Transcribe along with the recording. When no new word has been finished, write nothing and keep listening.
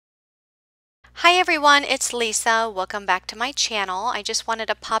Hi everyone, it's Lisa. Welcome back to my channel. I just wanted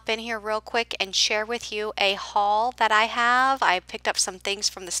to pop in here real quick and share with you a haul that I have. I picked up some things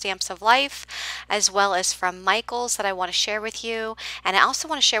from the Stamps of Life as well as from Michaels that I want to share with you. And I also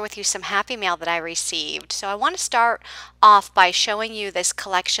want to share with you some happy mail that I received. So I want to start off by showing you this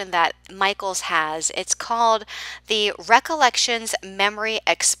collection that Michaels has. It's called the Recollections Memory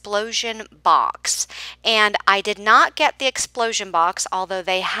Explosion Box. And I did not get the explosion box, although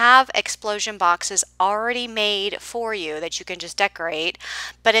they have explosion boxes already made for you that you can just decorate.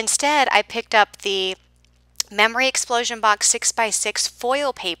 But instead, I picked up the Memory Explosion Box 6x6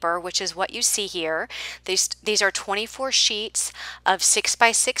 foil paper, which is what you see here. These are 24 sheets of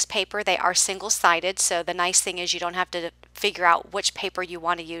 6x6 paper. They are single-sided, so the nice thing is you don't have to figure out which paper you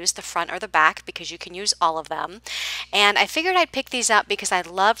want to use, the front or the back, because you can use all of them. And I figured I'd pick these up because I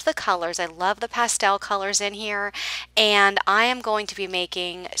love the colors. I love the pastel colors in here, and I am going to be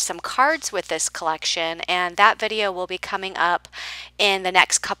making some cards with this collection, and that video will be coming up in the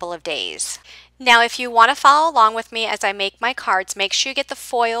next couple of days. Now, if you want to follow along with me as I make my cards, make sure you get the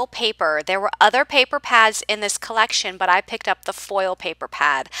foil paper. There were other paper pads in this collection, but I picked up the foil paper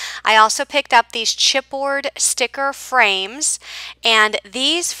pad. I also picked up these chipboard sticker frames, and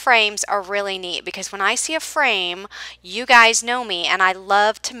these frames are really neat because when I see a frame, you guys know me, and I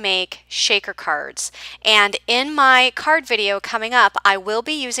love to make shaker cards. And in my card video coming up, I will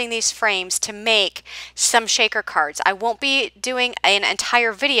be using these frames to make some shaker cards. I won't be doing an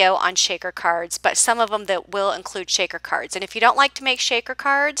entire video on shaker cards, but some of them that will include shaker cards. And if you don't like to make shaker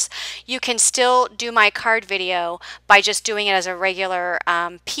cards, you can still do my card video by just doing it as a regular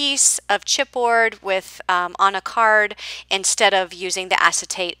piece of chipboard with on a card instead of using the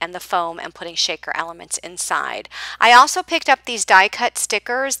acetate and the foam and putting shaker elements inside. I also picked up these die cut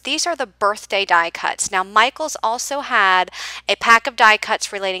stickers. These are the birthday die cuts. Now, Michaels also had a pack of die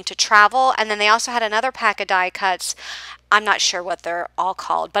cuts relating to travel, and then they also had another pack of die cuts. I'm not sure what they're all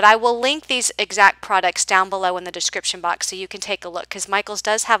called, but I will link these exact products down below in the description box so you can take a look, because Michaels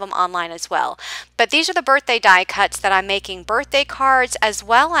does have them online as well. But these are the birthday die cuts that I'm making birthday cards, as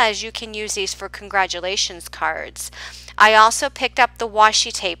well as you can use these for congratulations cards. I also picked up the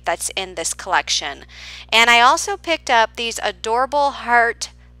washi tape that's in this collection. And I also picked up these adorable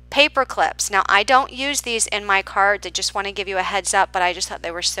heart paper clips. Now, I don't use these in my cards. I just want to give you a heads up, but I just thought they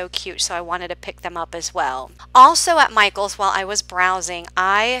were so cute, so I wanted to pick them up as well. Also at Michaels, while I was browsing,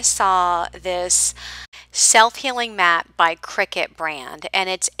 I saw this self-healing mat by Cricut brand, and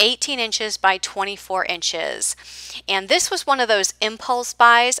it's 18 inches by 24 inches. And this was one of those impulse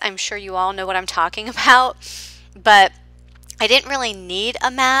buys. I'm sure you all know what I'm talking about, but I didn't really need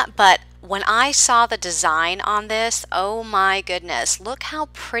a mat, but when I saw the design on this, oh my goodness, look how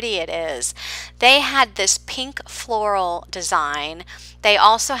pretty it is. They had this pink floral design. They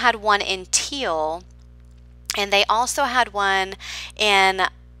also had one in teal, and they also had one in,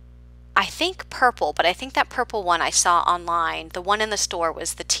 I think, purple, but I think that purple one I saw online. The one in the store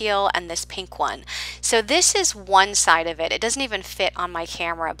was the teal and this pink one. So this is one side of it. It doesn't even fit on my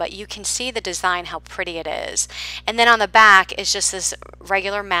camera, but you can see the design, how pretty it is. And then on the back is just this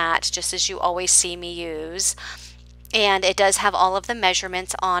regular mat, just as you always see me use. And it does have all of the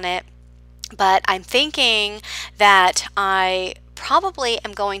measurements on it. But I'm thinking that I probably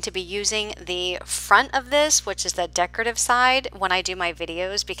am going to be using the front of this, which is the decorative side, when I do my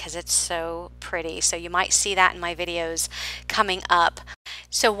videos, because it's so pretty. So you might see that in my videos coming up.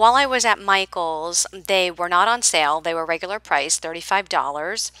 So while I was at Michaels, they were not on sale. They were regular price,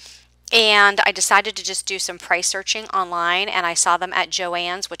 $35. And I decided to just do some price searching online, and I saw them at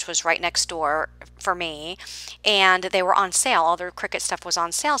Joann's, which was right next door for me, and they were on sale. All their Cricut stuff was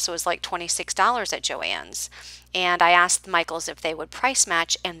on sale, so it was like $26 at Joann's. And I asked Michaels if they would price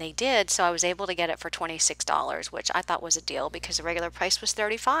match, and they did, so I was able to get it for $26, which I thought was a deal because the regular price was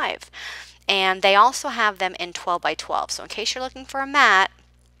 $35. And they also have them in 12 by 12, so in case you're looking for a mat,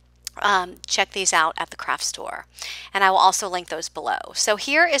 check these out at the craft store, and I will also link those below. So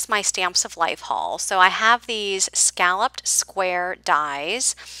here is my Stamps of Life haul. So I have these scalloped square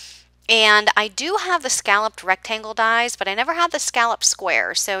dies, and I do have the scalloped rectangle dies, but I never had the scalloped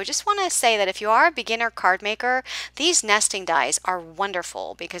square. So just want to say that if you are a beginner card maker, these nesting dies are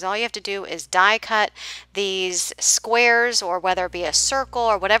wonderful, because all you have to do is die cut these squares, or whether it be a circle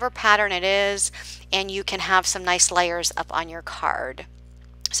or whatever pattern it is, and you can have some nice layers up on your card.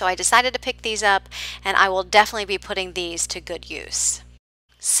 So I decided to pick these up, and I will definitely be putting these to good use.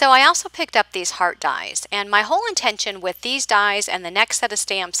 So I also picked up these heart dies, and my whole intention with these dies and the next set of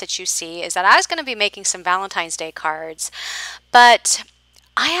stamps that you see is that I was going to be making some Valentine's Day cards, but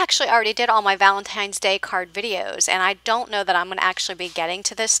I actually already did all my Valentine's Day card videos, and I don't know that I'm going to actually be getting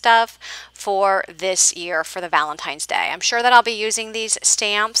to this stuff for this year for the Valentine's Day. I'm sure that I'll be using these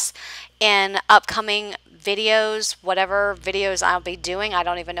stamps in upcoming videos, whatever videos I'll be doing. I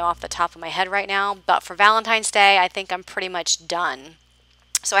don't even know off the top of my head right now, but for Valentine's Day, I think I'm pretty much done.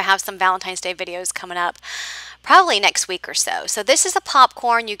 So I have some Valentine's Day videos coming up probably next week or so. So this is a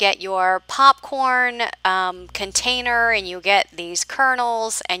popcorn. You get your popcorn container, and you get these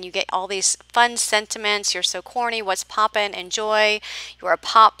kernels, and you get all these fun sentiments. You're so corny, what's poppin', enjoy, you're a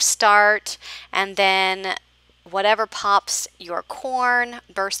pop start, and then whatever pops your corn,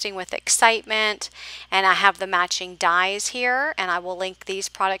 bursting with excitement. And I have the matching dies here, and I will link these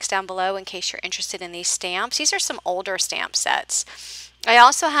products down below in case you're interested in these stamps. These are some older stamp sets. I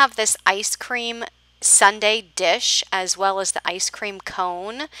also have this ice cream sundae dish as well as the ice cream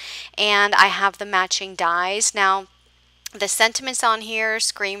cone, and I have the matching dies. Now the sentiments on here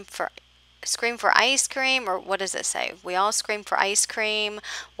scream for ice cream, or what does it say? We all scream for ice cream.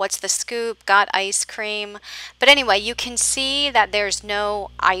 What's the scoop? Got ice cream. But anyway, you can see that there's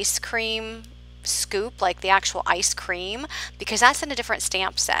no ice cream scoop, like the actual ice cream, because that's in a different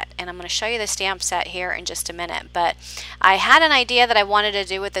stamp set, and I'm going to show you the stamp set here in just a minute. But I had an idea that I wanted to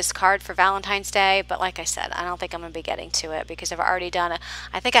do with this card for Valentine's Day, but like I said, I don't think I'm going to be getting to it because I've already done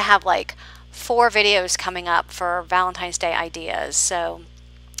I think I have like 4 videos coming up for Valentine's Day ideas, so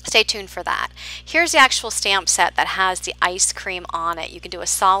stay tuned for that. Here's the actual stamp set that has the ice cream on it. You can do a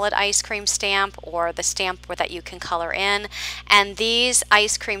solid ice cream stamp or the stamp that you can color in. And these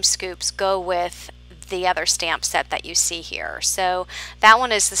ice cream scoops go with the other stamp set that you see here. So that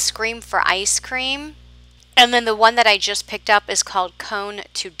one is the Scream for Ice Cream. And then the one that I just picked up is called Cone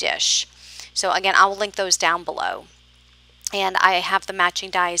to Dish. So again, I will link those down below. And I have the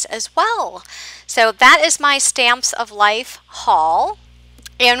matching dies as well. So that is my Stamps of Life haul.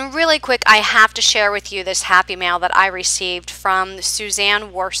 And really quick, I have to share with you this happy mail that I received from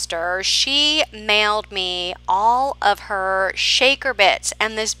Suzanne Worcester. She mailed me all of her shaker bits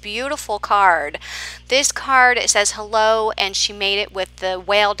and this beautiful card. This card, it says hello, and she made it with the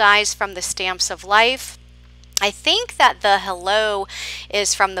whale dies from the Stamps of Life. I think that the hello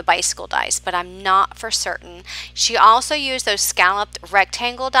is from the bicycle dies, but I'm not for certain. She also used those scalloped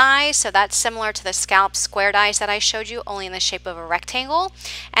rectangle dies, so that's similar to the scalloped square dies that I showed you, only in the shape of a rectangle.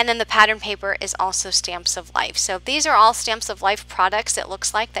 And then the pattern paper is also Stamps of Life. So these are all Stamps of Life products, it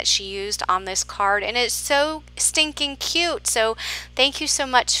looks like, that she used on this card, and it's so stinking cute. So thank you so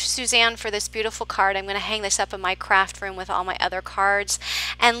much, Suzanne, for this beautiful card. I'm going to hang this up in my craft room with all my other cards.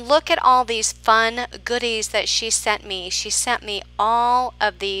 And look at all these fun goodies that she sent me. She sent me all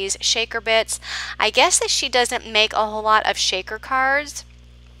of these shaker bits. I guess that she doesn't make a whole lot of shaker cards,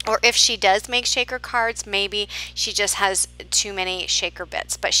 or if she does make shaker cards, maybe she just has too many shaker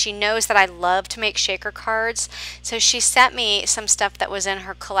bits. But she knows that I love to make shaker cards, so she sent me some stuff that was in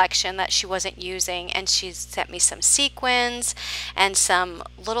her collection that she wasn't using, and she sent me some sequins and some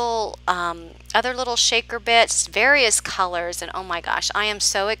little other little shaker bits, various colors. And oh my gosh, I am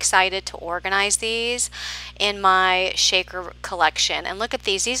so excited to organize these in my shaker collection. And look at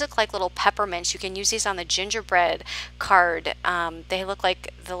these. These look like little peppermints. You can use these on the gingerbread card. They look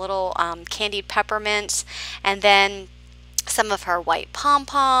like the little candied peppermints. And then some of her white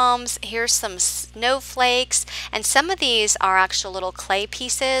pom-poms. Here's some snowflakes, and some of these are actual little clay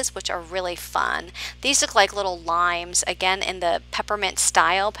pieces, which are really fun. These look like little limes, again in the peppermint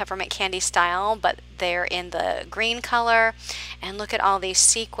style, peppermint candy style, but they're in the green color. And look at all these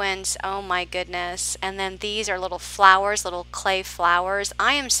sequins. Oh my goodness. And then these are little flowers, little clay flowers.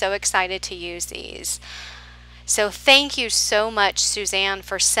 I am so excited to use these. So thank you so much, Suzanne,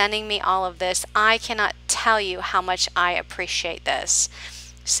 for sending me all of this. I cannot tell you how much I appreciate this.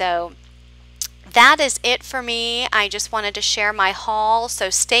 So that is it for me. I just wanted to share my haul. So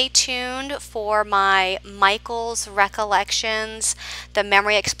stay tuned for my Michael's Recollections, the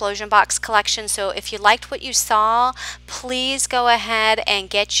Memory Explosion Box collection. So if you liked what you saw, please go ahead and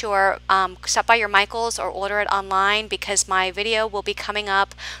get your, stop by your Michael's or order it online, because my video will be coming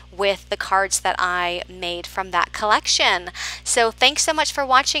up with the cards that I made from that collection. So thanks so much for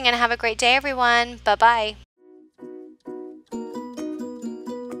watching, and have a great day, everyone. Bye-bye.